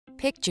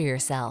Picture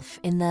yourself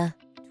in the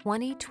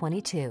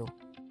 2022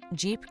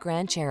 Jeep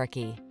Grand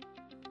Cherokee.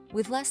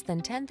 With less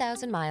than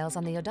 10,000 miles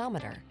on the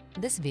odometer,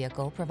 this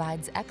vehicle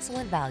provides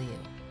excellent value.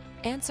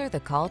 Answer the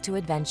call to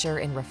adventure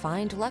in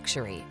refined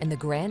luxury in the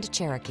Grand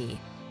Cherokee.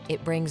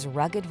 It brings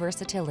rugged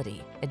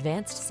versatility,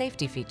 advanced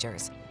safety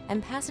features,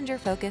 and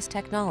passenger-focused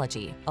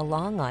technology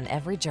along on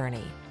every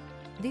journey.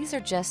 These are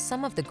just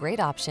some of the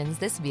great options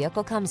this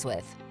vehicle comes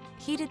with: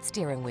 heated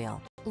steering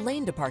wheel,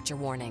 lane departure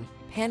warning,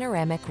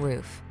 panoramic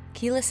roof,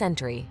 keyless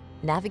entry,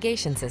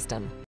 navigation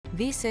system,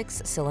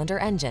 V6 cylinder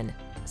engine,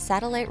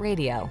 satellite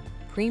radio,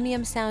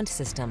 premium sound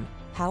system,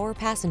 power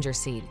passenger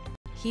seat,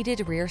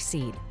 heated rear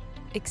seat.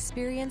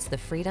 Experience the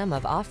freedom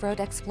of off-road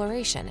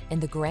exploration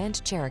in the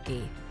Grand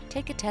Cherokee.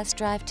 Take a test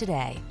drive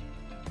today.